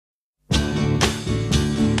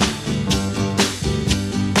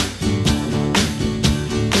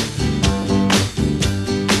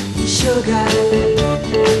sugar.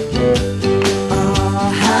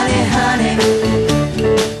 Oh, honey, honey,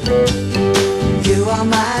 you are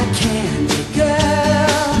my candy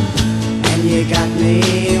girl, and you got me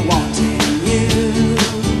wanting you.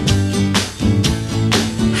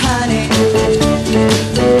 Honey,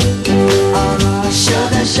 oh,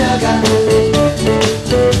 sugar, sugar,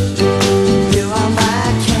 you are my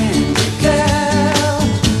candy girl,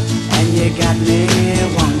 and you got me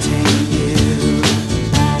wanting you.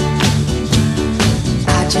 I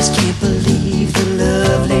just can't believe the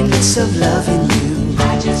loveliness of loving you.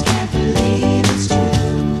 I just can't believe it's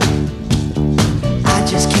true. I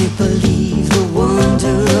just can't believe the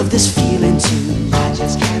wonder of this feeling too. I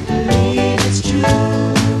just can't believe it's true.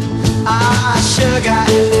 Ah, sugar.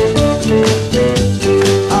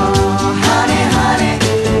 Oh, honey, honey,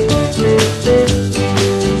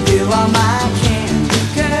 you are my candy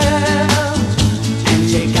girl, and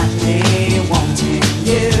you got me wanting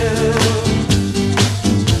you.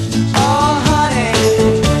 Oh, honey,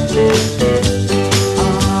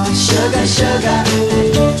 oh, sugar, sugar,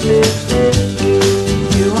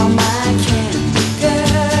 you are my candy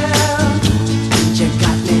girl, and you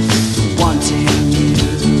got me wanting you.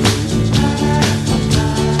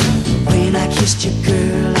 When I kissed you,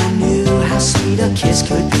 girl, I knew how sweet a kiss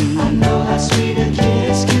could be. I know how sweet a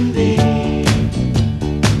kiss can be.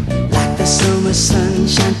 Like the summer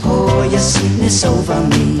sunshine, pour your sweetness over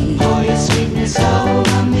me. Pour your sweetness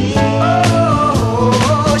over me.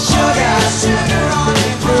 Oh, sugar, sugar on me,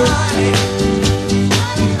 honey.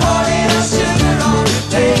 Pour a little sugar on me,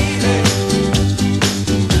 baby.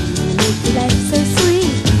 Make life so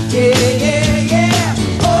sweet. Yeah, yeah, yeah.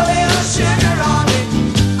 Pour a little sugar on me.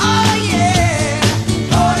 Oh, yeah.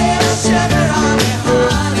 Pour a little sugar on me,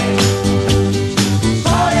 honey.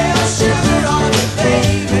 Pour a little sugar on me,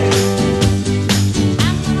 baby.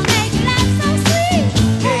 I'm gonna make life so sweet.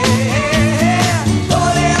 Yeah, pour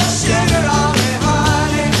a little sugar on me,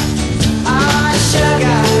 honey. Ah,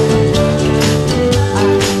 sugar.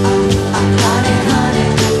 Honey, honey.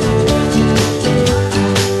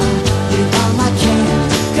 You are my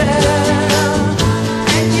candy girl,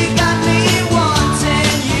 and you got me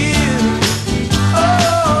wanting you.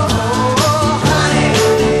 Oh, honey,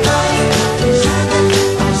 honey,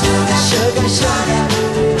 sugar, sugar,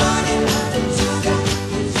 honey,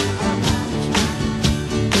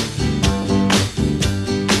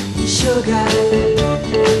 sugar.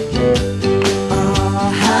 Oh,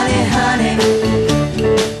 honey, honey,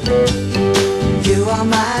 you are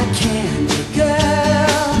my candy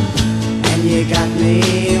girl, and you got me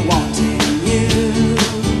wanting you.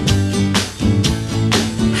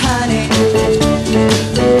 Honey,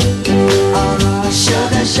 oh,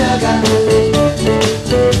 sugar, sugar,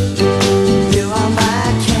 you are my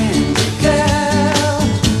candy girl,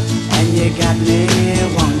 and you got me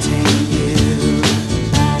wanting you.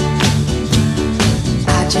 I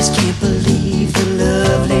just can't believe the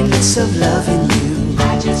loveliness of loving you.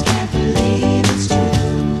 I just can't believe it's true.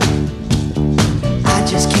 I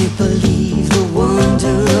just can't believe the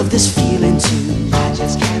wonder of this feeling too. I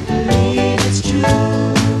just can't believe it's true.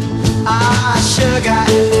 Ah, sugar.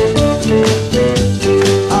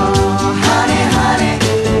 Oh, honey, honey,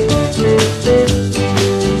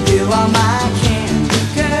 you are my candy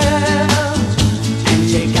girl, and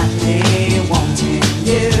you got me wanting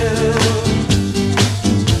you.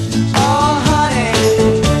 Oh, honey,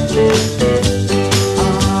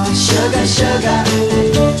 oh, sugar, sugar,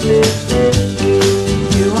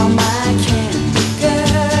 you are my candy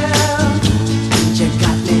girl, and you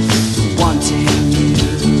got me wanting you.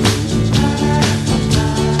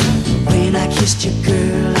 When I kissed you,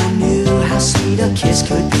 girl, I knew how sweet a kiss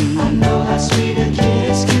could be. I know how sweet a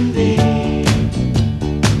kiss can be.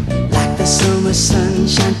 Like the summer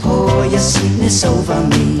sunshine, pour your sweetness over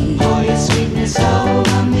me.